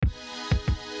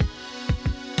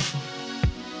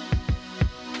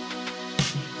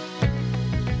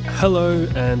Hello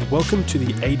and welcome to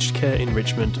the Aged Care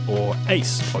Enrichment or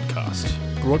ACE podcast,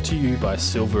 brought to you by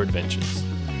Silver Adventures.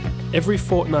 Every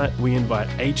fortnight we invite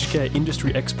aged care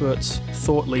industry experts,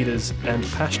 thought leaders and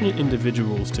passionate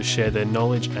individuals to share their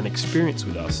knowledge and experience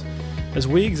with us as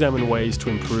we examine ways to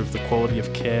improve the quality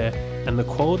of care and the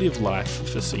quality of life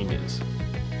for seniors.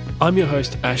 I'm your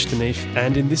host Ash Denif,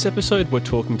 and in this episode we're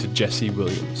talking to Jessie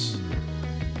Williams.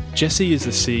 Jessie is the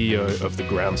CEO of the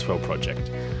Groundswell Project,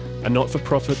 a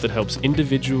not-for-profit that helps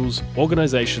individuals,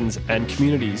 organisations and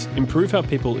communities improve how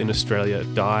people in Australia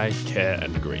die, care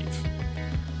and grieve.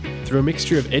 Through a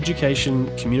mixture of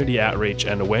education, community outreach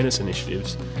and awareness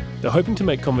initiatives, they're hoping to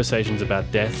make conversations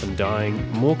about death and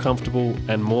dying more comfortable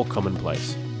and more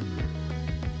commonplace.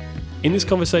 In this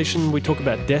conversation, we talk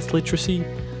about death literacy,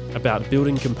 about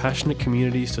building compassionate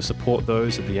communities to support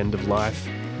those at the end of life,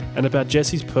 and about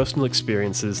Jessie's personal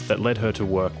experiences that led her to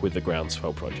work with the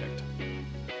Groundswell Project.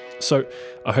 So,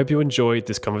 I hope you enjoyed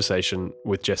this conversation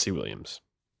with Jessie Williams.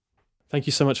 Thank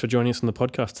you so much for joining us on the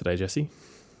podcast today, Jessie.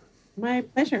 My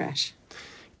pleasure, Ash.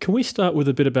 Can we start with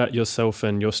a bit about yourself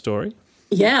and your story?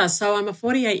 Yeah, so I'm a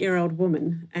 48-year-old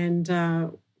woman, and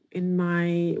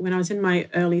when I was in my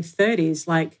early 30s,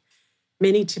 like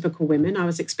many typical women, I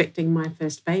was expecting my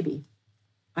first baby.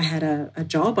 I had a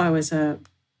job. I was a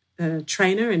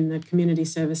trainer in the Community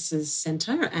Services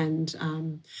Centre,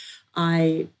 and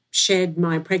I shared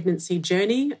my pregnancy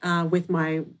journey with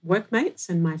my workmates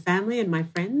and my family and my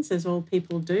friends, as all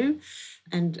people do.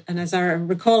 And as I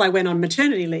recall, I went on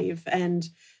maternity leave, and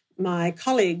my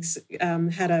colleagues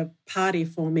had a party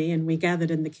for me, and we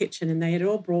gathered in the kitchen, and they had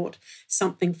all brought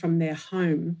something from their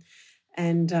home.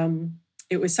 And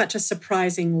it was such a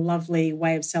surprising, lovely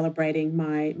way of celebrating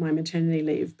my maternity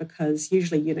leave, because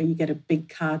usually, you get a big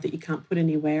card that you can't put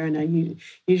anywhere and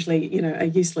usually a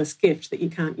useless gift that you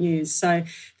can't use. So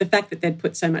the fact that they'd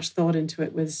put so much thought into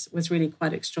it was really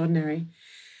quite extraordinary.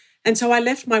 And so I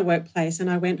left my workplace and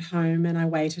I went home and I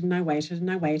waited and I waited and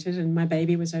I waited, and my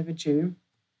baby was overdue.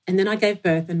 And then I gave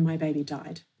birth and my baby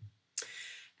died.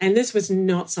 And this was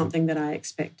not something that I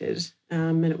expected.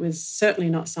 And it was certainly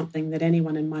not something that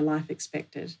anyone in my life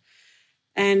expected.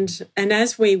 And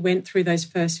as we went through those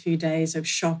first few days of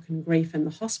shock and grief in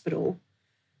the hospital,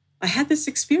 I had this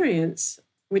experience,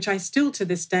 which I still to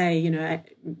this day,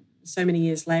 so many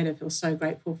years later, feel so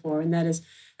grateful for. And that is,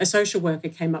 a social worker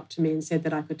came up to me and said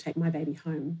that I could take my baby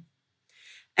home.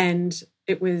 And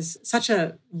it was such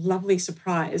a lovely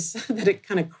surprise that it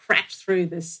kind of cracked through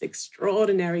this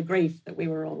extraordinary grief that we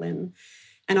were all in.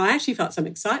 And I actually felt some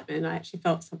excitement. I actually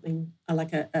felt something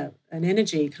like an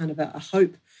energy, kind of a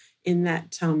hope in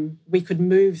that we could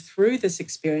move through this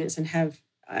experience and have,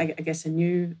 I guess, a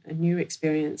new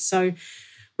experience. So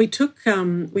we took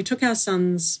our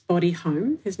son's body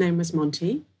home. His name was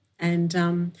Monty,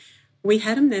 and we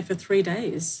had him there for 3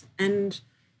 days. And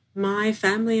my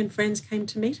family and friends came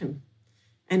to meet him,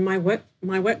 and my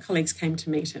work colleagues came to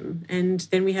meet him. And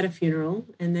then we had a funeral,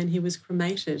 and then he was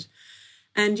cremated.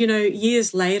 And,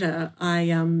 years later,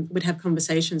 I would have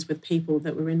conversations with people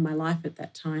that were in my life at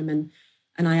that time, and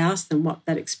I asked them what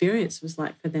that experience was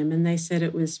like for them. And they said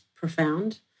it was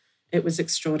profound, it was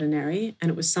extraordinary, and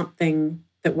it was something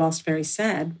that, whilst very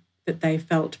sad, that they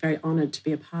felt very honoured to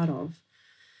be a part of.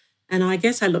 And I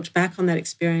guess I looked back on that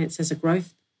experience as a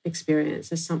growth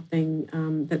experience, as something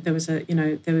that there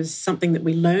was something that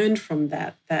we learned from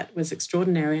that was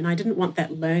extraordinary. And I didn't want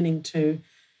that learning to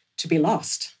be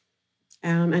lost.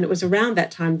 And it was around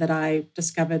that time that I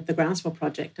discovered the Groundswell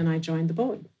Project and I joined the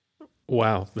board.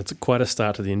 Wow, that's quite a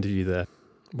start to the interview there.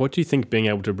 What do you think being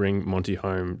able to bring Monty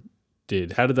home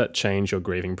did? How did that change your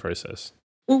grieving process?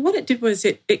 Well, what it did was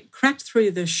it cracked through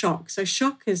the shock. So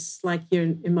shock is like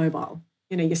you're immobile.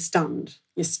 You're stunned,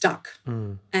 you're stuck.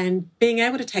 And being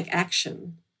able to take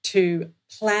action, to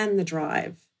plan the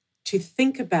drive, to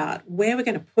think about where we're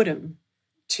going to put him,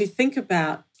 to think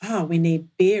about, we need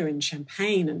beer and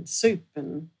champagne and soup,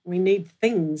 and we need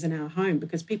things in our home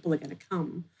because people are going to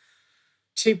come.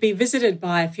 To be visited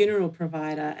by a funeral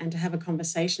provider and to have a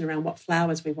conversation around what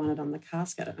flowers we wanted on the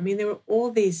casket. I mean, there were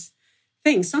all these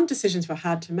things. Some decisions were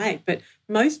hard to make, but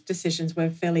most decisions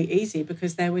were fairly easy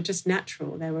because they were just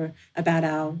natural. They were about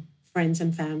our friends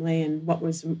and family, and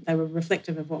they were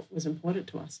reflective of what was important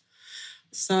to us.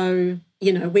 So,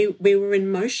 we were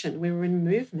in motion, we were in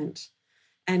movement,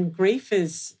 and grief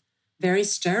is very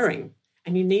stirring,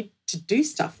 and you need to do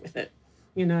stuff with it.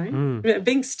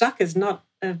 Being stuck is not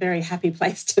a very happy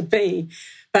place to be,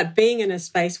 but being in a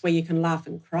space where you can laugh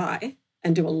and cry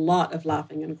and do a lot of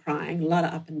laughing and crying, a lot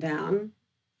of up and down,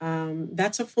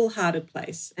 that's a full-hearted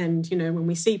place. And, when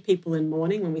we see people in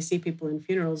mourning, when we see people in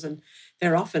funerals, and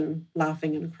they're often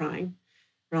laughing and crying,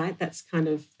 right? That's kind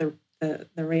of the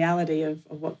reality of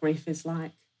what grief is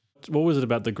like. What was it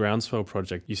about the Groundswell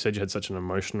Project? You said you had such an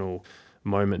emotional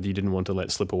moment that you didn't want to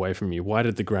let slip away from you. Why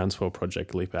did the Groundswell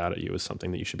Project leap out at you as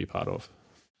something that you should be part of?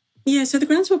 Yeah, so the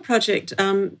Groundswell Project,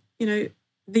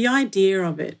 the idea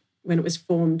of it when it was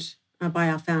formed by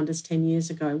our founders 10 years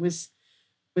ago was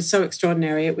so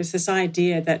extraordinary. It was this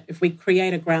idea that if we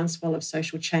create a groundswell of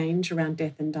social change around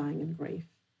death and dying and grief,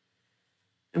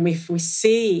 and if we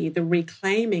see the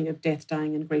reclaiming of death,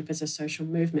 dying and grief as a social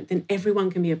movement, then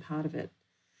everyone can be a part of it.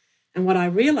 And what I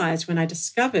realized when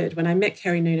I met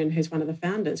Kerry Noonan, who's one of the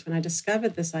founders, when I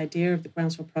discovered this idea of the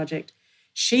Groundswell Project,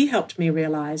 she helped me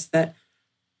realize that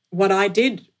what I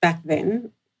did back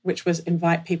then, which was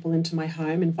invite people into my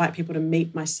home, invite people to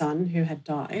meet my son who had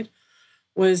died,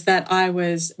 was that I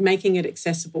was making it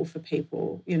accessible for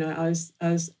people. You know, I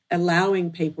was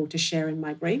allowing people to share in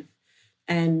my grief,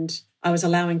 and I was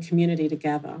allowing community to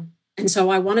gather. And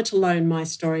so I wanted to loan my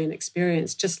story and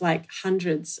experience, just like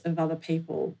hundreds of other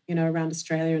people, you know, around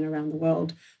Australia and around the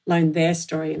world, loan their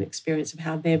story and experience of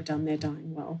how they've done their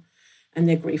dying well and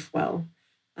their grief well.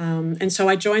 And so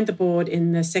I joined the board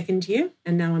in the second year,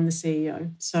 and now I'm the CEO.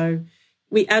 So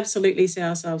we absolutely see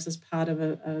ourselves as part of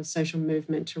a social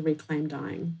movement to reclaim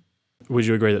dying. Would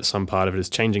you agree that some part of it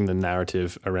is changing the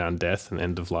narrative around death and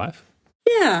end of life?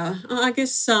 Yeah, I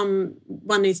guess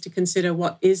one needs to consider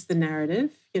what is the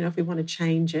narrative, you know, if we want to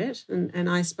change it. And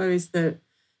I suppose the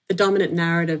dominant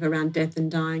narrative around death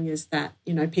and dying is that,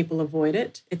 you know, people avoid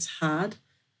it. It's hard.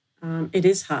 It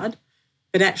is hard.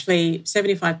 But actually,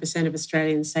 75% of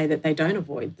Australians say that they don't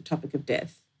avoid the topic of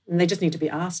death, and they just need to be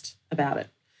asked about it.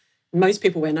 Most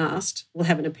people, when asked, will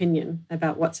have an opinion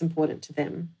about what's important to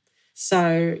them.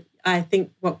 So I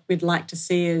think what we'd like to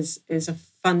see is a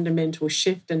fundamental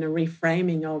shift and a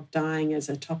reframing of dying as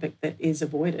a topic that is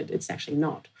avoided. It's actually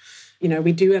not. You know,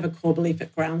 we do have a core belief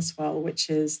at Groundswell, which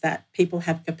is that people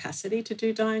have capacity to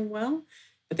do dying well,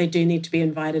 but they do need to be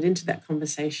invited into that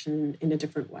conversation in a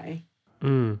different way.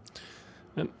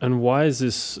 And why is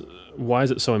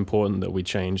it so important that we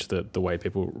change the way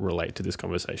people relate to this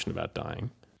conversation about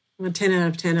dying? Well, 10 out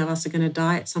of 10 of us are going to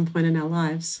die at some point in our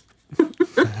lives.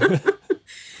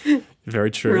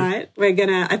 Very true. Right.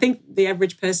 I think the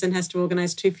average person has to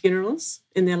organise 2 funerals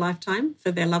in their lifetime for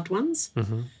their loved ones.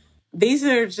 Mm-hmm. These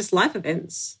are just life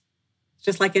events,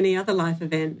 just like any other life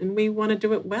event. And we want to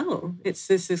do it well. It's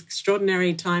this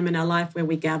extraordinary time in our life where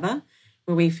we gather,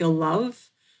 where we feel love,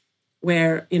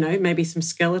 where, you know, maybe some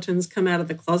skeletons come out of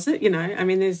the closet. You know, I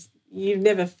mean, you've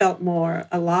never felt more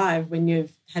alive when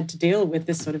you've had to deal with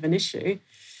this sort of an issue.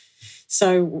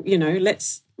 So, you know,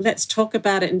 let's talk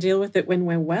about it and deal with it when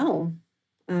we're well,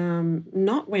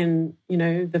 not when, you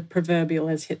know, the proverbial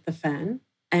has hit the fan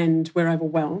and we're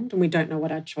overwhelmed and we don't know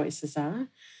what our choices are.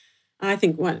 I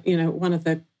think one of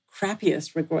the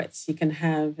crappiest regrets you can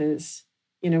have is,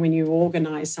 you know, when you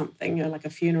organise something, you know, like a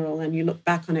funeral, and you look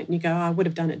back on it and you go, I would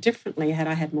have done it differently had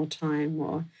I had more time,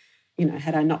 or, you know,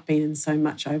 had I not been in so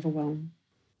much overwhelm.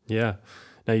 Yeah.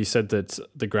 Now, you said that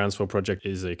the Groundswell Project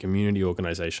is a community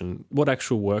organisation. What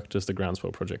actual work does the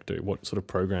Groundswell Project do? What sort of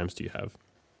programs do you have?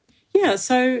 Yeah,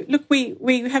 so look,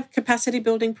 we have capacity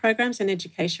building programs and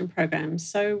education programs.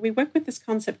 So we work with this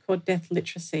concept called death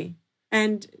literacy.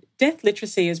 And death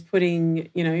literacy is putting,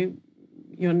 you know,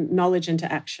 your knowledge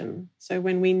into action. So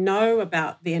when we know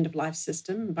about the end-of-life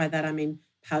system, by that I mean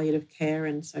palliative care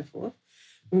and so forth,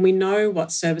 when we know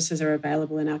what services are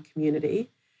available in our community,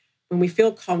 when we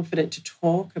feel confident to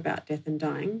talk about death and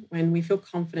dying, when we feel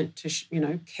confident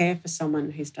to, care for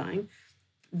someone who's dying,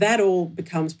 that all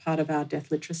becomes part of our death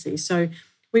literacy. So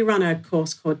we run a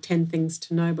course called 10 Things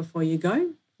to Know Before You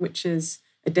Go, which is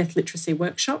a death literacy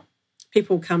workshop.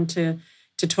 People come to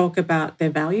talk about their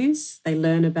values. They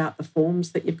learn about the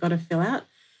forms that you've got to fill out.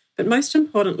 But most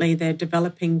importantly, they're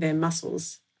developing their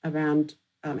muscles around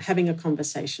having a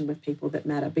conversation with people that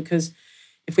matter. Because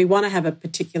if we want to have a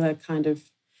particular kind of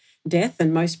death,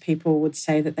 and most people would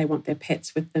say that they want their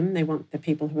pets with them, they want the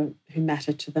people who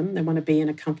matter to them, they want to be in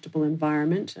a comfortable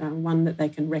environment, one that they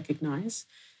can recognise.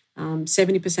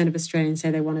 70% of Australians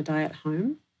say they want to die at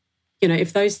home. You know,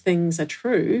 if those things are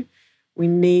true, we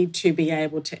need to be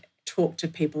able to talk to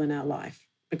people in our life,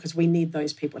 because we need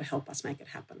those people to help us make it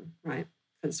happen, right?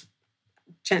 Because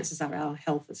chances are our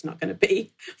health is not going to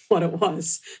be what it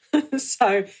was.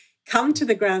 So come to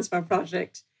the Groundswell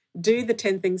Project, do the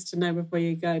 10 Things to Know Before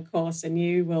You Go course, and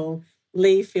you will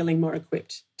leave feeling more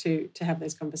equipped to have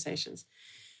those conversations.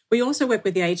 We also work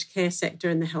with the aged care sector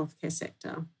and the healthcare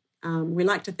sector. We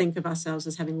like to think of ourselves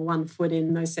as having one foot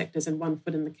in those sectors and one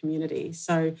foot in the community.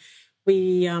 So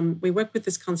we work with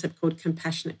this concept called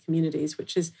compassionate communities,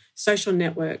 which is social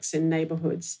networks in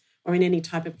neighbourhoods or in any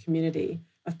type of community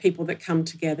of people that come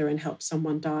together and help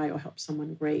someone die or help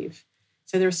someone grieve.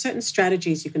 So there are certain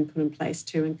strategies you can put in place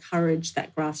to encourage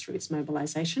that grassroots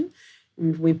mobilisation.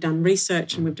 And we've done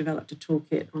research and we've developed a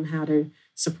toolkit on how to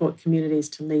support communities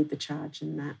to lead the charge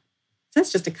in that. So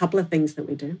that's just a couple of things that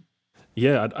we do.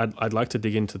 Yeah, I'd like to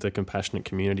dig into the compassionate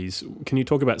communities. Can you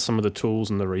talk about some of the tools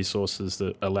and the resources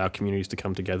that allow communities to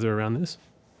come together around this?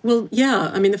 Well, yeah.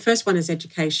 I mean, the first one is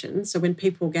education. So when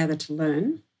people gather to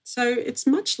learn. So it's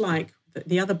much like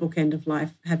the other bookend of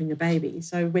life, having a baby.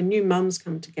 So when new mums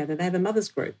come together, they have a mothers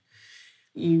group.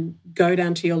 You go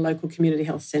down to your local community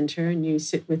health centre and you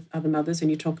sit with other mothers and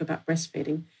you talk about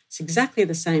breastfeeding. It's exactly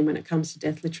the same when it comes to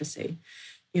death literacy.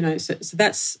 So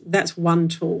that's one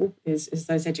tool is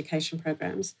those education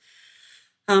programs.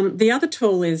 The other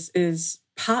tool is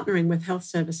partnering with health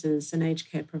services and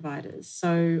aged care providers.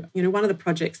 So, one of the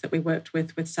projects that we worked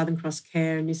with Southern Cross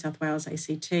Care and New South Wales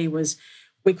ACT was,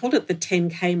 we called it the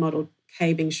 10K model,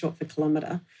 K being short for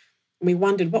kilometre. And we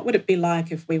wondered, what would it be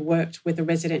like if we worked with a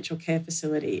residential care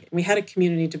facility? We had a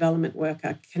community development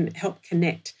worker can help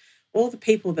connect all the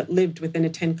people that lived within a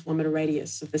 10-kilometre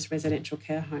radius of this residential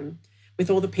care home with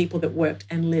all the people that worked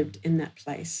and lived in that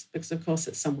place, because of course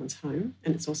it's someone's home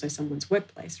and it's also someone's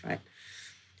workplace, right?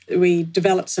 We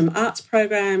developed some arts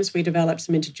programs, we developed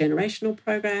some intergenerational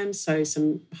programs. So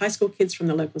some high school kids from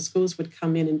the local schools would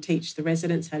come in and teach the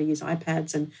residents how to use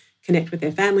iPads and connect with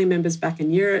their family members back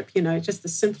in Europe. Just the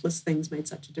simplest things made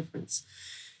such a difference.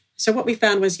 So what we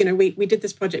found was, we did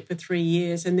this project for 3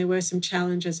 years and there were some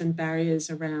challenges and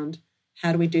barriers around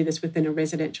how do we do this within a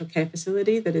residential care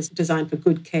facility that is designed for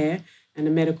good care and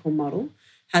a medical model?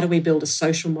 How do we build a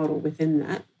social model within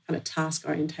that kind of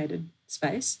task-orientated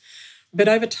space? But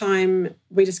over time,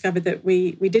 we discovered that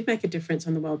we did make a difference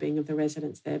on the wellbeing of the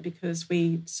residents there because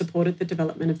we supported the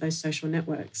development of those social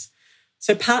networks.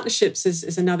 So partnerships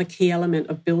is another key element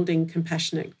of building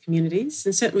compassionate communities,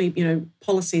 and certainly,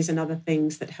 policies and other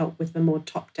things that help with the more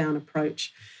top-down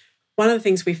approach. One of the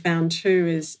things we found too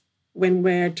is when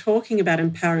we're talking about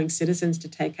empowering citizens to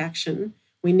take action,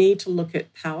 we need to look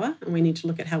at power and we need to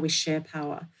look at how we share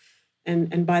power.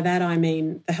 And by that, I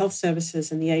mean the health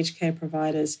services and the aged care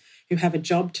providers who have a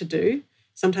job to do.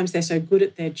 Sometimes they're so good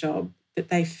at their job that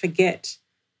they forget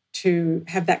to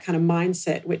have that kind of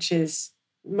mindset, which is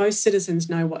most citizens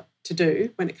know what to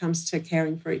do when it comes to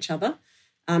caring for each other.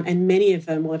 And many of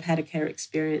them will have had a care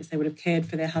experience. They would have cared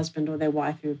for their husband or their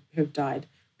wife who have died,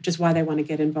 which is why they want to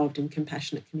get involved in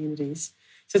compassionate communities.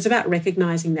 So it's about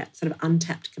recognising that sort of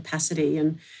untapped capacity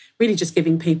and really just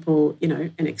giving people,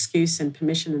 an excuse and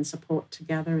permission and support to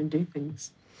gather and do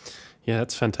things. Yeah,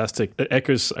 that's fantastic. It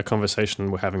echoes a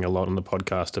conversation we're having a lot on the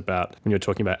podcast about when you're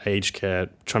talking about aged care,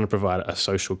 trying to provide a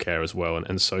social care as well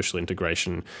and social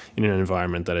integration in an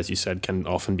environment that, as you said, can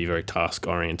often be very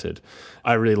task-oriented.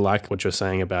 I really like what you're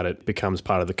saying about it becomes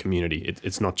part of the community.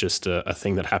 It's not just a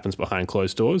thing that happens behind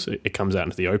closed doors. It comes out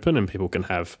into the open and people can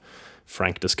have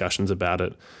frank discussions about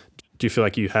it. Do you feel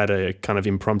like you had a kind of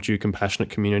impromptu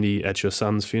compassionate community at your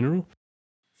son's funeral?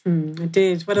 I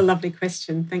did. What a lovely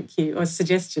question. Thank you. Or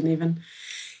suggestion even.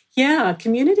 Yeah,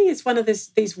 community is one of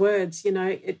these words,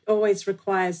 it always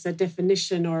requires a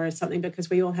definition or something because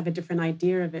we all have a different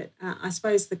idea of it. I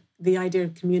suppose the idea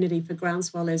of community for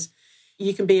Groundswell is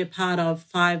you can be a part of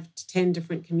 5 to 10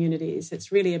 different communities.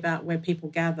 It's really about where people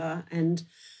gather, and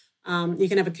you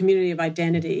can have a community of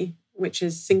identity, which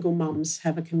is single mums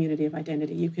have a community of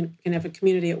identity. You can have a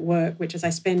community at work, which is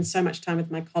I spend so much time with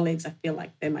my colleagues, I feel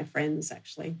like they're my friends,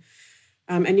 actually.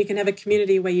 And you can have a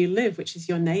community where you live, which is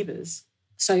your neighbours.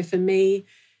 So for me,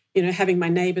 having my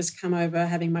neighbours come over,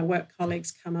 having my work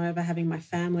colleagues come over, having my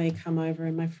family come over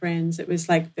and my friends, it was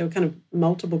like there were kind of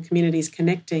multiple communities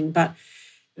connecting, but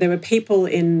there were people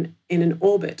in an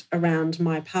orbit around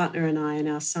my partner and I and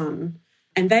our son,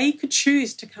 and they could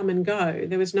choose to come and go.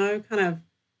 There was no kind of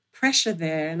pressure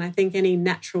there. And I think any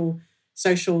natural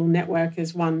social network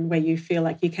is one where you feel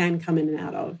like you can come in and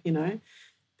out of,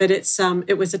 But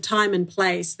it was a time and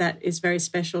place that is very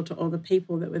special to all the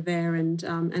people that were there. And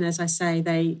as I say,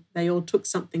 they all took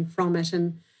something from it.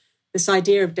 And this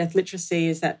idea of death literacy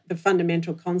is that the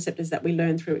fundamental concept is that we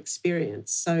learn through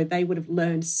experience. So they would have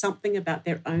learned something about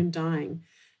their own dying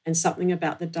and something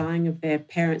about the dying of their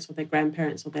parents or their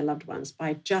grandparents or their loved ones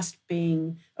by just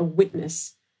being a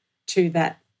witness to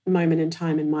that moment in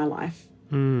time in my life.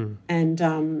 And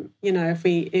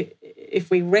if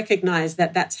we recognize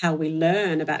that that's how we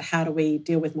learn about how do we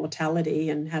deal with mortality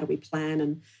and how do we plan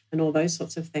and all those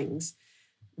sorts of things,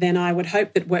 then I would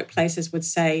hope that workplaces would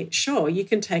say, sure, you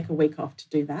can take a week off to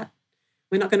do that.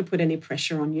 We're not going to put any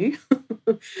pressure on you.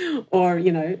 Or,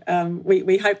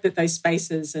 we hope that those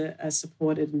spaces are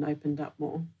supported and opened up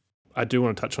more. I do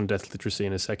want to touch on death literacy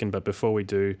in a second, but before we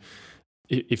do,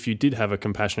 if you did have a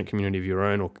compassionate community of your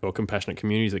own or compassionate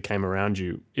communities that came around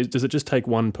you, does it just take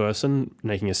one person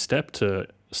making a step to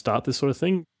start this sort of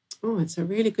thing? Oh, it's a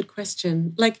really good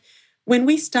question. Like when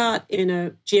we start in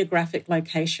a geographic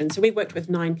location, so we worked with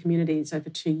 9 communities over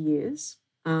 2 years,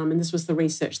 and this was the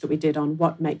research that we did on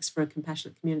what makes for a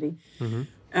compassionate community.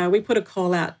 Mm-hmm. We put a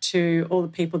call out to all the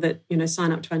people that,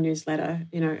 sign up to our newsletter,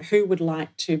 who would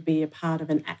like to be a part of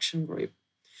an action group.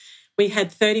 We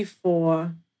had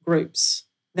 34 groups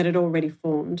that had already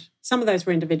formed. Some of those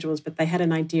were individuals, but they had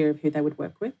an idea of who they would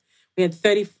work with. We had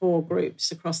 34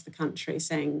 groups across the country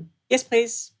saying, yes,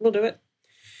 please, we'll do it.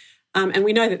 And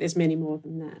we know that there's many more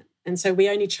than that. And so we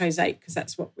only chose 8 because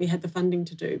that's what we had the funding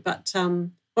to do. But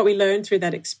what we learned through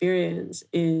that experience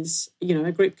is,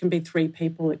 a group can be 3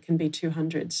 people, it can be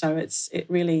 200. So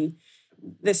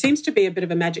there seems to be a bit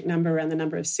of a magic number around the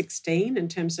number of 16 in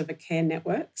terms of a care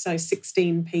network. So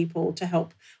 16 people to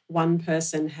help one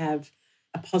person have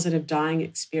a positive dying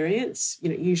experience,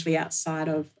 usually outside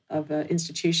of an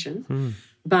institution.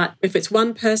 But if it's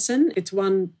one person, it's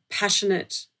one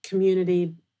passionate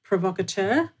community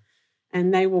provocateur,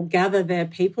 and they will gather their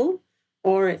people,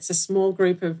 or it's a small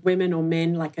group of women or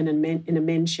men, like in a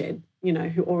men's shed,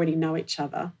 who already know each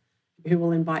other, who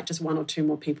will invite just 1 or 2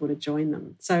 more people to join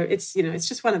them. So it's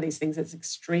just one of these things that's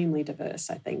extremely diverse,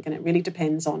 I think, and it really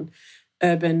depends on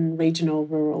urban, regional,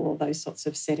 rural, all those sorts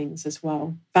of settings as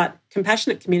well. But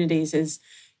compassionate communities is,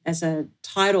 as a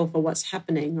title for what's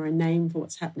happening or a name for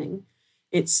what's happening,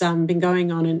 it's been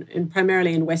going on in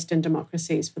primarily in Western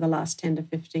democracies for the last 10 to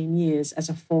 15 years as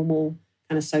a formal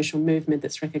kind of social movement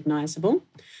that's recognisable.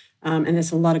 And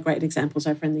there's a lot of great examples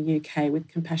over in the UK with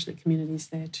compassionate communities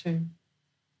there too.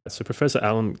 So Professor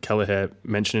Alan Kelleher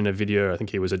mentioned in a video, I think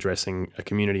he was addressing a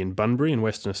community in Bunbury in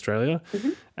Western Australia,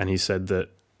 and he said that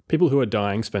people who are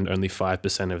dying spend only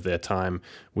 5% of their time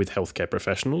with healthcare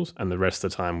professionals and the rest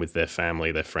of the time with their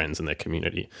family, their friends and their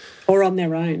community. Or on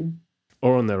their own.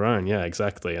 Or on their own, yeah,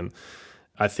 exactly. And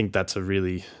I think that's a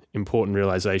really important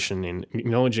realisation in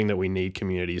acknowledging that we need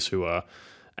communities who are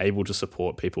able to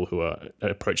support people who are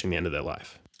approaching the end of their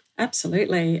life.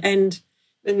 Absolutely. And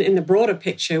in the broader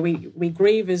picture, we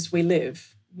grieve as we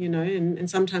live, and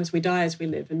sometimes we die as we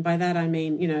live. And by that, I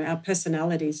mean, our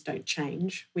personalities don't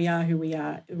change. We are who we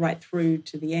are right through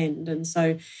to the end. And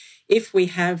so if we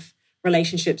have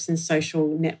relationships and social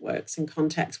networks and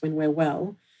contacts when we're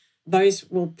well, those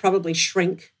will probably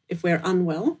shrink if we're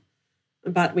unwell.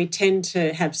 But we tend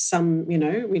to have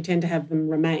we tend to have them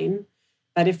remain.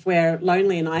 But if we're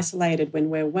lonely and isolated when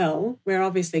we're well, we're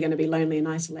obviously going to be lonely and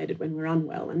isolated when we're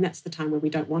unwell. And that's the time where we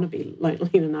don't want to be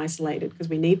lonely and isolated because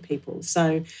we need people.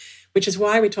 So, which is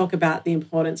why we talk about the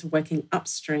importance of working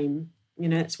upstream.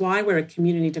 It's why we're a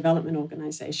community development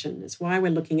organisation. It's why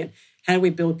we're looking at how do we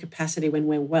build capacity when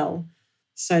we're well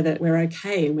so that we're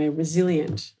okay and we're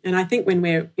resilient. And I think when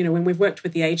we've worked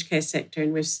with the aged care sector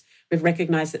and we've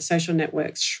recognised that social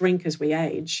networks shrink as we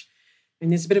age, and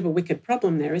there's a bit of a wicked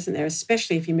problem there, isn't there?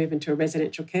 Especially if you move into a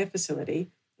residential care facility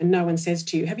and no one says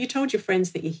to you, have you told your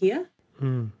friends that you're here?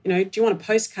 Do you want a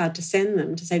postcard to send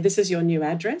them to say, this is your new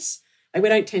address? Like, we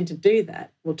don't tend to do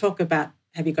that. We'll talk about,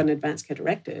 have you got an advanced care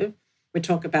directive? We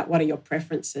talk about what are your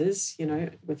preferences,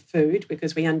 with food,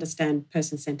 because we understand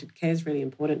person-centred care is really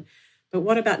important. But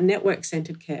what about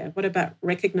network-centred care? What about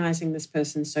recognising this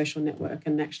person's social network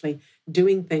and actually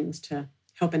doing things to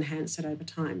help enhance it over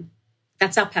time?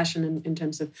 That's our passion in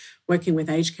terms of working with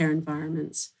aged care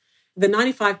environments. The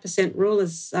 95% rule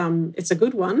is it's a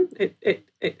good one.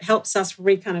 It helps us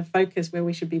kind of focus where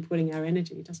we should be putting our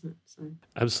energy, doesn't it? So.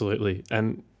 Absolutely.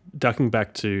 And ducking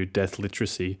back to death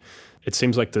literacy, it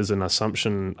seems like there's an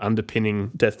assumption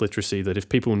underpinning death literacy that if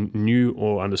people knew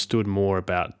or understood more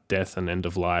about death and end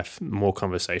of life, more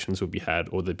conversations would be had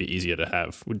or they'd be easier to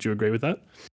have. Would you agree with that?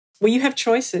 Well, you have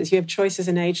choices. You have choices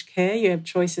in aged care. You have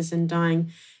choices in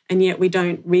dying. And yet we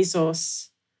don't resource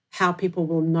how people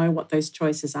will know what those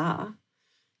choices are.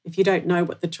 If you don't know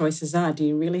what the choices are, do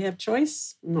you really have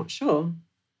choice? I'm not sure.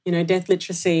 Death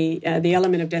literacy, the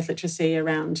element of death literacy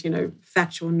around,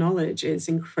 factual knowledge is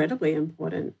incredibly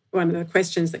important. One of the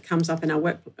questions that comes up in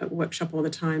our workshop all the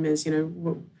time is,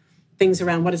 things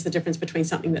around what is the difference between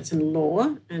something that's in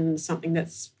law and something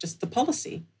that's just the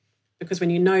policy. Because when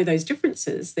you know those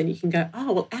differences, then you can go,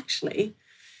 oh, well, actually,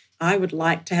 I would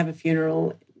like to have a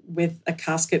funeral with a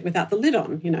casket without the lid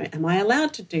on. Am I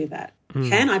allowed to do that?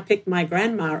 Can I pick my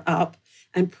grandma up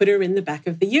and put her in the back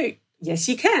of the ute? Yes,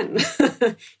 you can.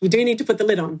 You do need to put the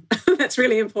lid on. That's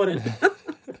really important.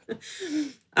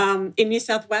 In New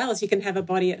South Wales, you can have a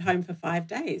body at home for 5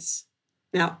 days.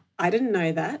 Now, I didn't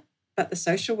know that, but the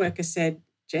social worker said,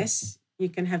 Jess, you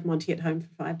can have Monty at home for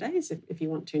 5 days if you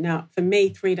want to. Now, for me,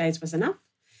 3 days was enough,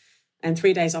 and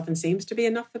 3 days often seems to be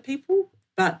enough for people.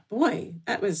 But boy,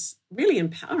 that was really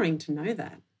empowering to know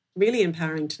that, really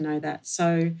empowering to know that.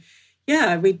 So,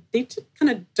 yeah, we need to kind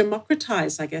of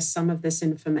democratize, I guess, some of this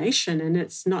information. And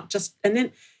it's not just, and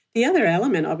then the other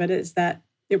element of it is that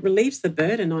it relieves the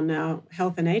burden on our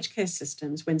health and aged care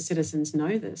systems when citizens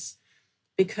know this,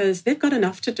 because they've got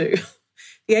enough to do.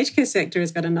 The aged care sector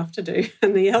has got enough to do,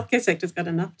 and the healthcare sector has got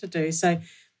enough to do. So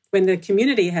when the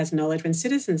community has knowledge, when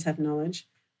citizens have knowledge,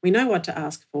 we know what to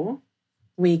ask for.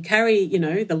 We carry,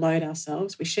 the load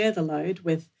ourselves. We share the load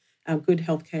with our good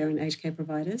healthcare and aged care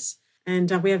providers,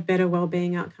 and we have better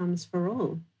wellbeing outcomes for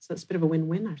all. So it's a bit of a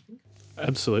win-win, I think.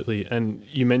 Absolutely. And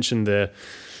you mentioned the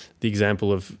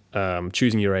example of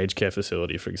choosing your aged care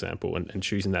facility, for example, and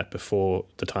choosing that before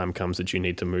the time comes that you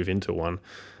need to move into one.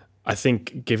 I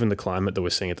think given the climate that we're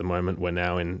seeing at the moment, we're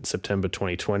now in September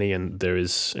 2020 and there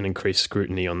is an increased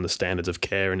scrutiny on the standards of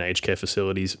care in aged care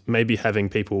facilities. Maybe having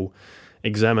people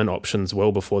examine options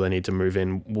well before they need to move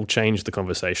in will change the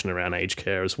conversation around aged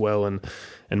care as well, and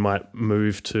might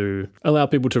move to allow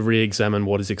people to re-examine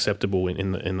what is acceptable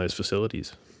in those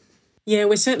facilities. Yeah,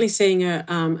 we're certainly seeing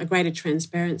a greater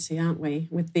transparency, aren't we,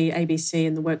 with the ABC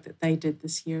and the work that they did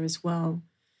this year as well.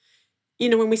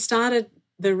 When we started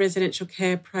the residential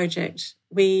care project,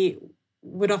 we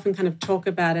would often kind of talk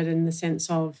about it in the sense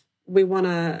of we want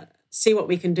to see what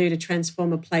we can do to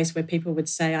transform a place where people would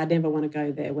say, I never want to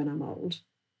go there when I'm old,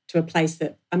 to a place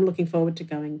that I'm looking forward to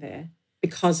going there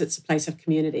because it's a place of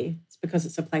community. It's because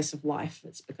it's a place of life.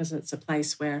 It's because it's a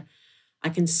place where I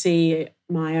can see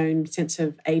my own sense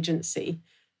of agency,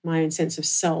 my own sense of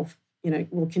self,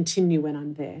 will continue when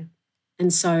I'm there.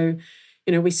 And so,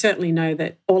 we certainly know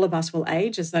that all of us will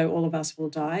age as though all of us will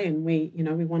die. And we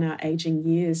want our aging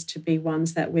years to be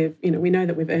ones that we know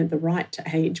that we've earned the right to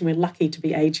age and we're lucky to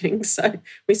be aging. So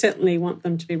we certainly want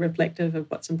them to be reflective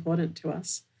of what's important to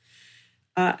us.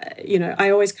 I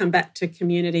always come back to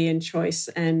community and choice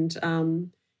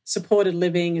and supported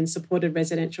living and supported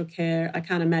residential care. I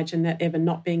can't imagine that ever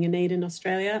not being a need in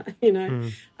Australia,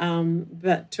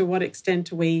 but to what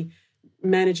extent are we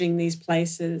managing these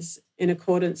places in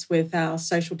accordance with our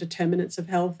social determinants of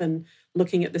health and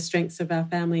looking at the strengths of our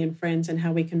family and friends and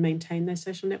how we can maintain those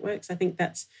social networks? I think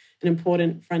that's an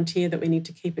important frontier that we need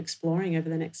to keep exploring over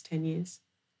the next 10 years.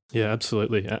 Yeah,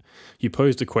 absolutely. You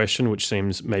posed a question which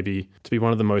seems maybe to be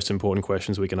one of the most important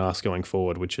questions we can ask going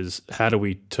forward, which is how do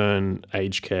we turn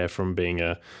aged care from being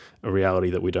a reality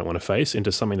that we don't want to face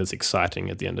into something that's exciting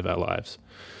at the end of our lives?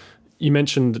 You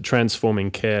mentioned transforming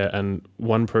care, and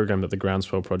one program that the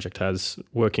Groundswell Project has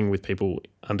working with people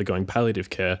undergoing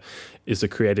palliative care is the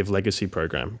Creative Legacy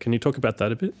program. Can you talk about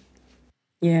that a bit?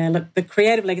 Yeah, look, the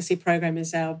Creative Legacy program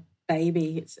is our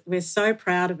baby. We're so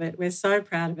proud of it.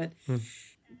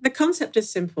 The concept is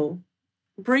simple.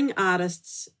 Bring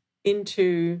artists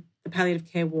into the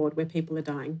palliative care ward where people are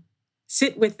dying.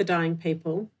 Sit with the dying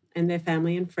people and their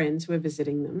family and friends who are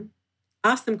visiting them.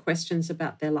 Ask them questions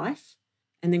about their life,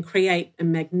 and then create a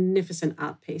magnificent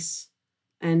art piece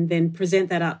and then present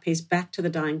that art piece back to the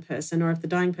dying person, or if the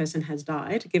dying person has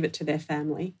died, give it to their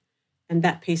family, and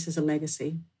that piece is a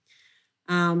legacy.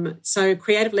 So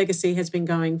Creative Legacy has been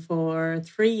going for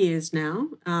 3 years now.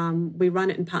 We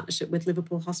run it in partnership with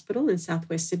Liverpool Hospital in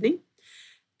southwest Sydney,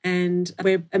 and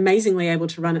we're amazingly able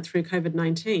to run it through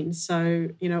COVID-19. So,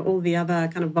 all the other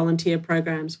kind of volunteer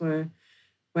programs were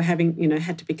having,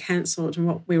 had to be cancelled. And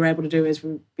what we were able to do is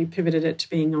we pivoted it to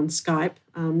being on Skype.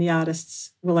 The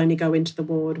artists will only go into the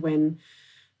ward when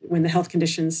the health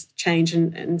conditions change.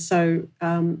 And so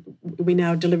we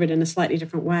now deliver it in a slightly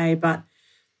different way. But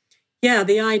yeah,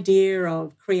 the idea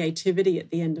of creativity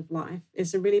at the end of life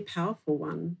is a really powerful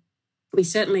one. We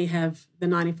certainly have the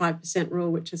 95% rule,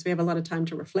 which is we have a lot of time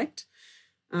to reflect.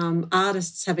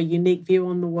 Artists have a unique view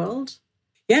on the world.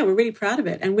 Yeah, we're really proud of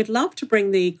it. And we'd love to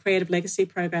bring the Creative Legacy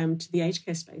program to the aged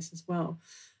care space as well.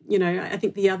 I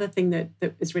think the other thing that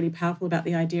is really powerful about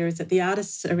the idea is that the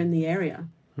artists are in the area.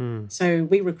 So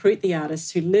we recruit the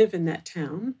artists who live in that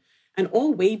town, and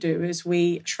all we do is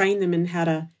we train them in how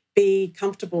to be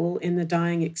comfortable in the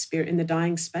dying experience, in the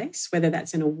dying space, whether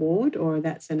that's in a ward or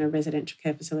that's in a residential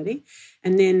care facility.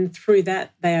 And then through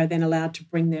that, they are then allowed to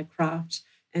bring their craft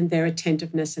and their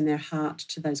attentiveness and their heart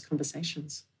to those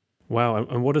conversations. Wow.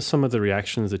 And what are some of the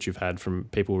reactions that you've had from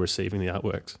people receiving the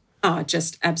artworks? Oh,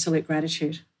 just absolute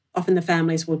gratitude. Often the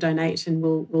families will donate and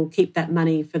we'll keep that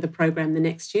money for the program the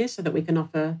next year so that we can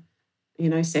offer,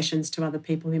 sessions to other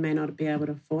people who may not be able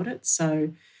to afford it.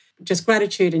 So just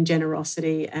gratitude and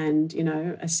generosity and,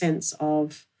 a sense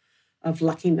of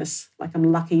luckiness, like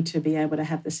I'm lucky to be able to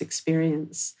have this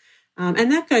experience.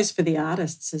 And that goes for the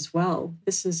artists as well.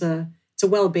 It's a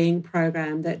well-being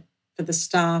program that for the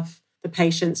staff, the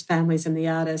patients, families and the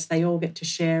artists, they all get to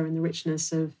share in the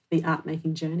richness of the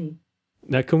art-making journey.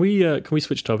 Now, can we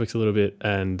switch topics a little bit?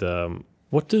 And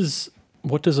what does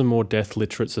a more death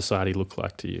literate society look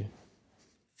like to you?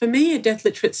 For me, a death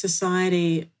literate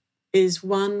society is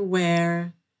one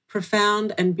where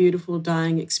profound and beautiful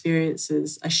dying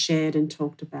experiences are shared and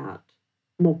talked about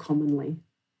more commonly.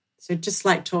 So just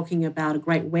like talking about a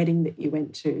great wedding that you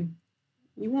went to,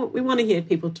 we want to hear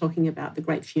people talking about the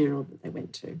great funeral that they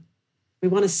went to. We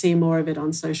want to see more of it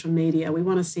on social media. We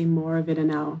want to see more of it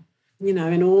in our,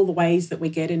 in all the ways that we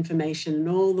get information and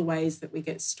all the ways that we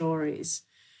get stories.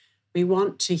 We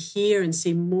want to hear and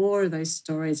see more of those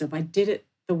stories of I did it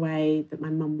the way that my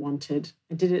mum wanted.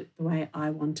 I did it the way I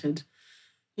wanted.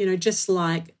 Just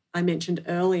like I mentioned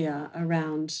earlier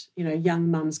around, young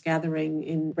mums gathering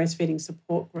in breastfeeding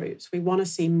support groups. We want to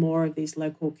see more of these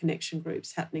local connection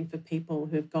groups happening for people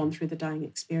who have gone through the dying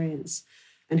experience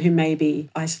and who may be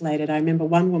isolated. I remember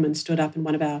one woman stood up in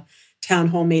one of our town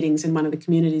hall meetings in one of the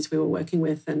communities we were working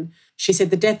with, and she said,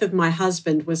 the death of my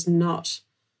husband was not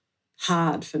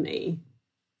hard for me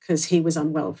because he was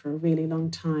unwell for a really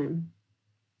long time.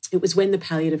 It was when the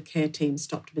palliative care team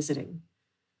stopped visiting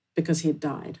because he had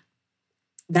died.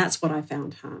 That's what I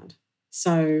found hard.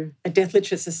 So a death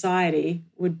literate society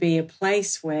would be a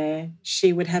place where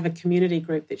she would have a community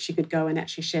group that she could go and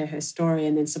actually share her story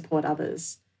and then support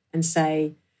others and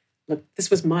say, look, this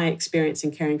was my experience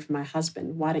in caring for my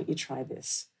husband. Why don't you try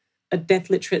this? A death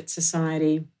literate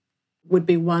society would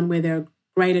be one where there are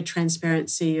greater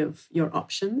transparency of your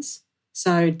options.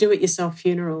 So do-it-yourself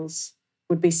funerals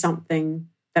would be something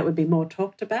that would be more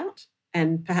talked about,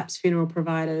 and perhaps funeral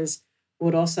providers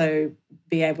would also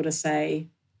be able to say,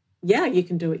 yeah, you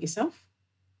can do it yourself.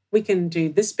 We can do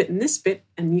this bit,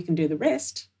 and you can do the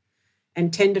rest.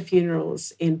 And Tender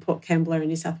Funerals in Port Kembla in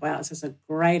New South Wales is a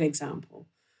great example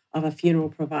of a funeral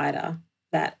provider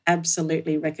that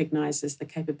absolutely recognises the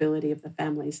capability of the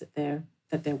families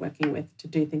that they're working with to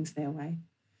do things their way.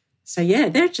 So, yeah,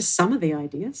 they're just some of the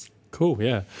ideas. Cool,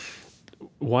 yeah.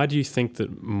 Why do you think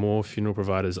that more funeral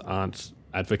providers aren't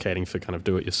advocating for kind of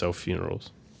do-it-yourself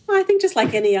funerals? Well, I think just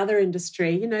like any other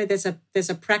industry, there's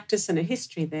a practice and a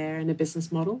history there and a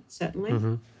business model, certainly.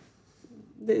 Mm-hmm.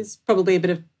 There's probably a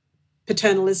bit of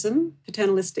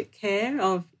paternalistic care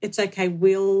of it's okay,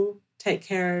 we'll take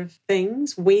care of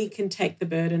things. We can take the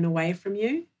burden away from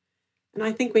you. And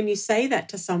I think when you say that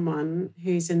to someone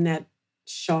who's in that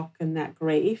shock and that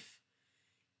grief,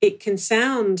 it can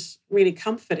sound really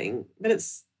comforting, but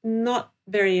it's not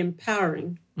very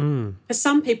empowering. Mm. For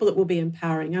some people, it will be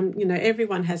empowering.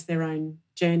 Everyone has their own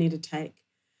journey to take.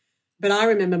 But I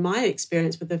remember my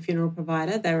experience with a funeral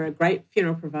provider. They were a great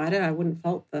funeral provider. I wouldn't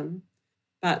fault them.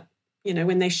 But,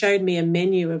 when they showed me a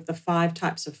menu of the 5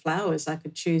 types of flowers I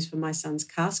could choose for my son's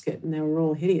casket, and they were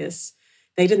all hideous,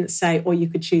 they didn't say, or you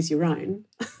could choose your own,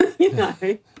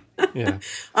 Yeah.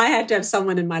 I had to have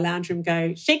someone in my lounge room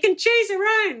go, she can choose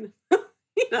her own,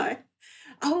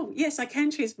 Oh, yes, I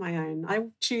can choose my own. I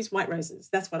choose white roses.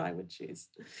 That's what I would choose.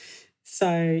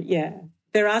 So, yeah,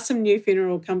 there are some new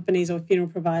funeral companies or funeral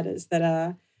providers that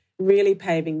are really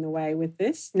paving the way with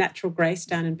this. Natural Grace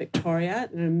down in Victoria,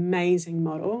 an amazing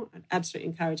model. I'd absolutely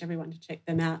encourage everyone to check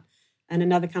them out. And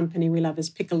another company we love is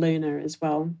Pickaluna as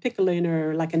well. Pickaluna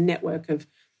are like a network of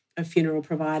funeral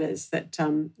providers that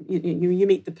you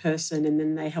meet the person and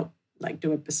then they help like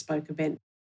do a bespoke event.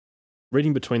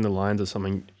 Reading between the lines of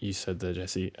something you said there,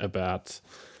 Jessie, about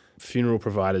funeral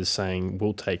providers saying,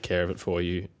 we'll take care of it for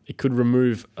you, it could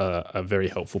remove a very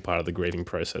helpful part of the grieving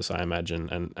process, I imagine.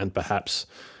 And perhaps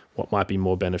what might be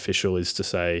more beneficial is to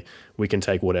say, we can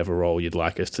take whatever role you'd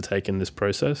like us to take in this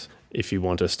process. If you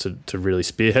want us to really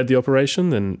spearhead the operation,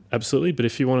 then absolutely. But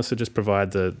if you want us to just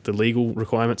provide the legal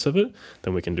requirements of it,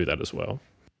 then we can do that as well.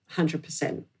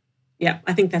 100%. Yeah,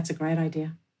 I think that's a great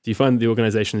idea. Do you find the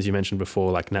organisations you mentioned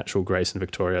before, like Natural Grace in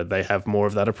Victoria, they have more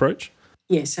of that approach?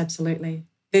 Yes, absolutely.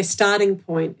 Their starting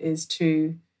point is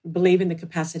to believe in the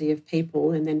capacity of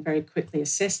people and then very quickly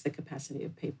assess the capacity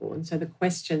of people. And so the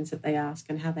questions that they ask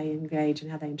and how they engage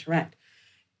and how they interact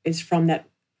is from that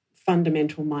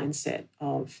fundamental mindset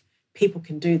of people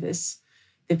can do this.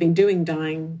 They've been doing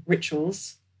dying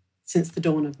rituals since the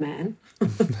dawn of man.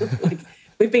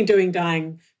 We've been doing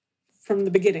dying from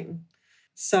the beginning.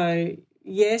 So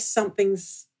yes,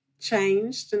 something's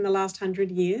changed in the last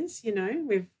 100 years.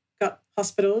 We've got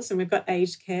hospitals and we've got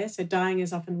aged care, so dying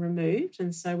is often removed,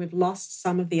 and so we've lost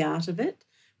some of the art of it.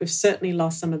 We've certainly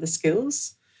lost some of the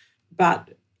skills,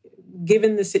 but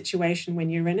given the situation when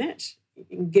you're in it,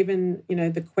 given,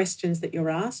 the questions that you're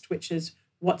asked, which is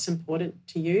what's important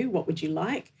to you, what would you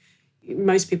like,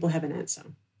 most people have an answer.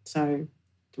 So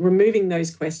removing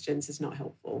those questions is not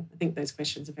helpful. I think those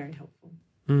questions are very helpful.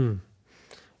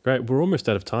 Great. We're almost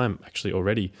out of time, actually,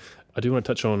 already. I do want to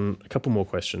touch on a couple more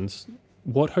questions.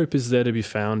 What hope is there to be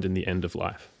found in the end of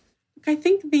life? I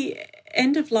think the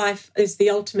end of life is the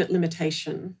ultimate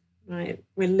limitation, right?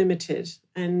 We're limited.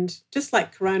 And just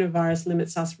like coronavirus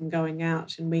limits us from going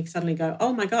out and we suddenly go,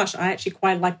 oh my gosh, I actually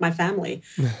quite like my family,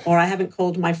 or I haven't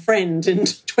called my friend in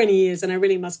 20 years and I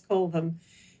really must call them.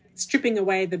 Stripping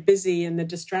away the busy and the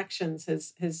distractions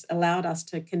has allowed us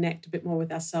to connect a bit more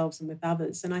with ourselves and with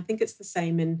others. And I think it's the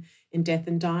same in death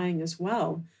and dying as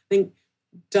well. I think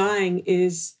dying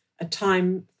is a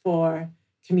time for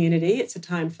community. It's a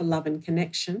time for love and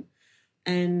connection.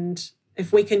 And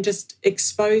if we can just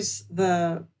expose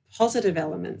the positive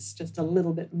elements just a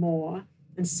little bit more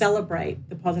and celebrate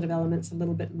the positive elements a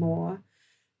little bit more,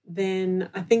 then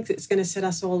I think it's going to set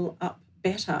us all up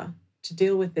better to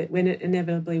deal with it when it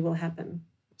inevitably will happen.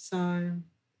 So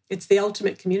it's the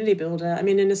ultimate community builder. I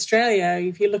mean, in Australia,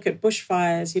 if you look at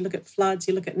bushfires, you look at floods,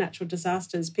 you look at natural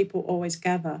disasters, people always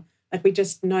gather. Like we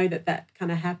just know that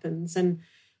kind of happens. And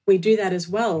we do that as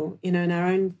well, in our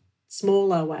own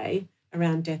smaller way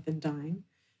around death and dying.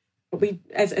 But we,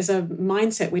 as a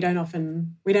mindset, we don't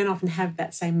often have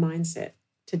that same mindset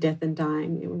to death and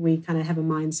dying. We kind of have a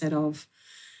mindset of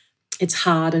it's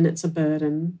hard and it's a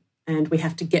burden and we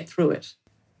have to get through it.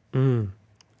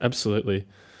 Absolutely.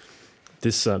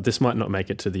 This might not make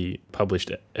it to the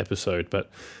published episode,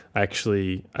 but I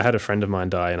had a friend of mine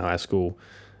die in high school,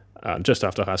 just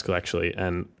after high school actually,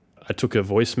 and I took a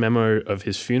voice memo of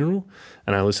his funeral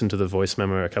and I listened to the voice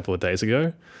memo a couple of days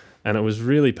ago, and it was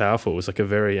really powerful. It was like a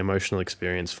very emotional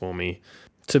experience for me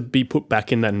to be put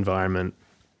back in that environment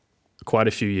quite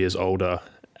a few years older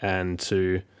and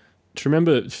to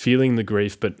remember feeling the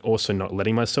grief but also not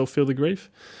letting myself feel the grief.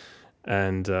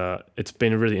 And it's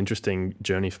been a really interesting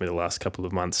journey for me the last couple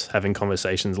of months, having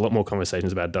conversations, a lot more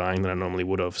conversations about dying than I normally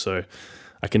would have. So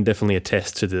I can definitely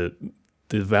attest to the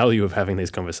value of having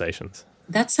these conversations.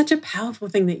 That's such a powerful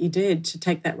thing that you did to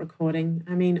take that recording.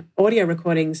 I mean, audio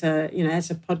recordings are,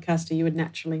 as a podcaster, you would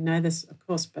naturally know this, of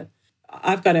course, but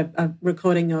I've got a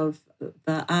recording of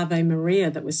the Ave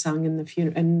Maria that was sung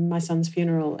in my son's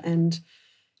funeral. And,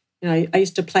 I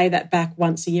used to play that back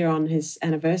once a year on his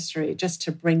anniversary just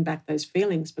to bring back those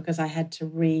feelings because I just had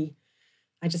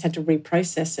to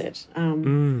reprocess it.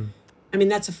 I mean,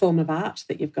 that's a form of art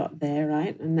that you've got there,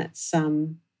 right? And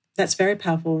that's very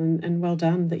powerful and well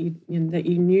done that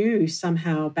you knew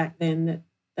somehow back then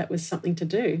that was something to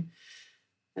do.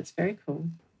 That's very cool.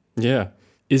 Yeah.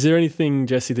 Is there anything,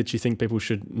 Jessie, that you think people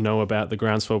should know about the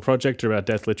Groundswell Project or about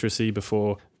death literacy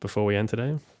before we end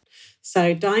today?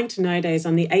 So Dying to Know Day is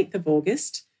on the 8th of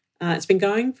August. It's been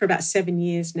going for about 7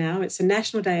 years now. It's a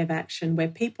national day of action where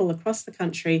people across the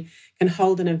country can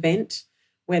hold an event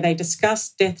where they discuss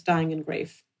death, dying and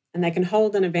grief. And they can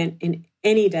hold an event in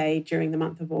any day during the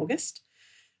month of August.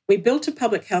 We built a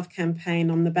public health campaign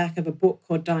on the back of a book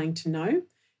called Dying to Know.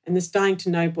 And this Dying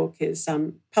to Know book is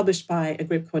published by a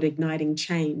group called Igniting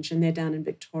Change, and they're down in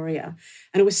Victoria.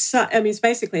 And it was it's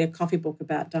basically a coffee book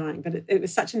about dying, but it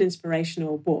was such an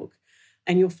inspirational book.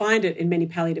 And you'll find it in many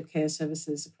palliative care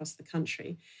services across the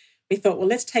country. We thought, well,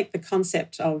 let's take the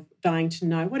concept of dying to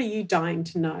know. What are you dying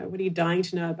to know? What are you dying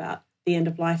to know about the end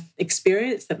of life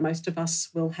experience that most of us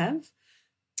will have?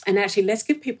 And actually, let's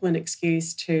give people an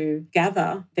excuse to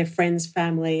gather their friends,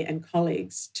 family, and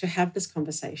colleagues to have this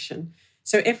conversation.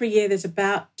 So every year there's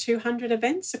about 200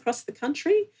 events across the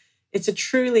country. It's a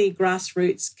truly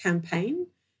grassroots campaign.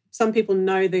 Some people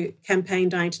know the campaign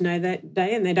Dying to Know that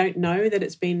day and they don't know that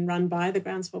it's been run by the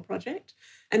Groundswell Project.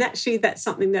 And actually that's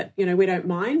something that, we don't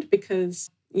mind because,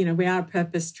 we are a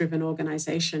purpose-driven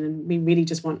organisation and we really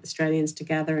just want Australians to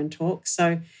gather and talk.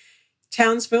 So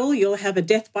Townsville, you'll have a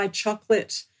Death by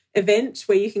Chocolate event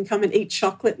where you can come and eat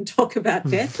chocolate and talk about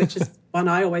death, which is one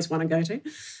I always want to go to.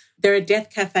 There are death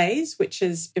cafes, which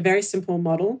is a very simple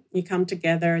model. You come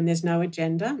together and there's no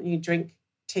agenda. You drink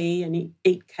tea and you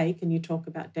eat cake and you talk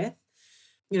about death.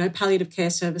 Palliative care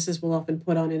services will often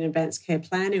put on an advanced care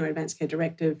planning or advanced care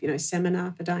directive,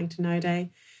 seminar for Dying to Know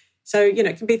Day. So,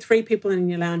 it can be 3 people in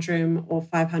your lounge room or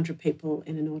 500 people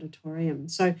in an auditorium.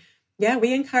 So, yeah,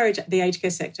 we encourage the aged care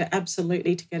sector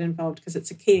absolutely to get involved because it's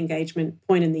a key engagement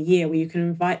point in the year where you can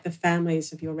invite the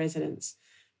families of your residents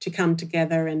to come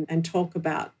together and talk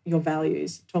about your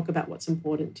values, talk about what's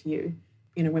important to you,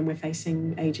 when we're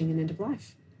facing aging and end of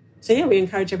life. yeah, we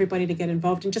encourage everybody to get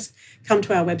involved and just come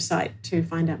to our website to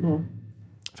find out more.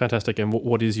 Fantastic. And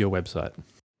what is your website?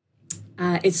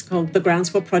 It's called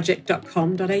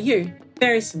thegroundswellproject.com.au.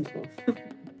 Very simple.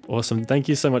 Awesome. Thank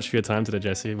you so much for your time today,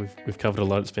 Jessie. We've covered a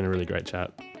lot. It's been a really great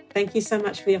chat. Thank you so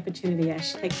much for the opportunity,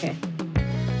 Ash. Take care.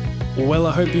 Well,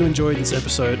 I hope you enjoyed this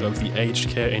episode of the Aged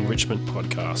Care Enrichment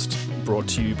Podcast, brought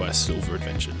to you by Silver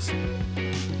Adventures.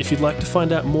 If you'd like to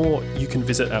find out more, you can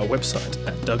visit our website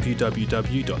at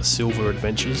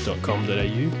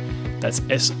www.silveradventures.com.au. That's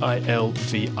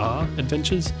SILVR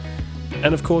Adventures.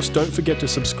 And of course, don't forget to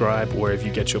subscribe wherever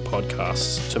you get your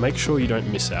podcasts to make sure you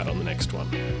don't miss out on the next one.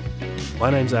 My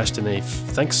name's Ash Deneef.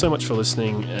 Thanks so much for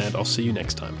listening, and I'll see you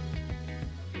next time.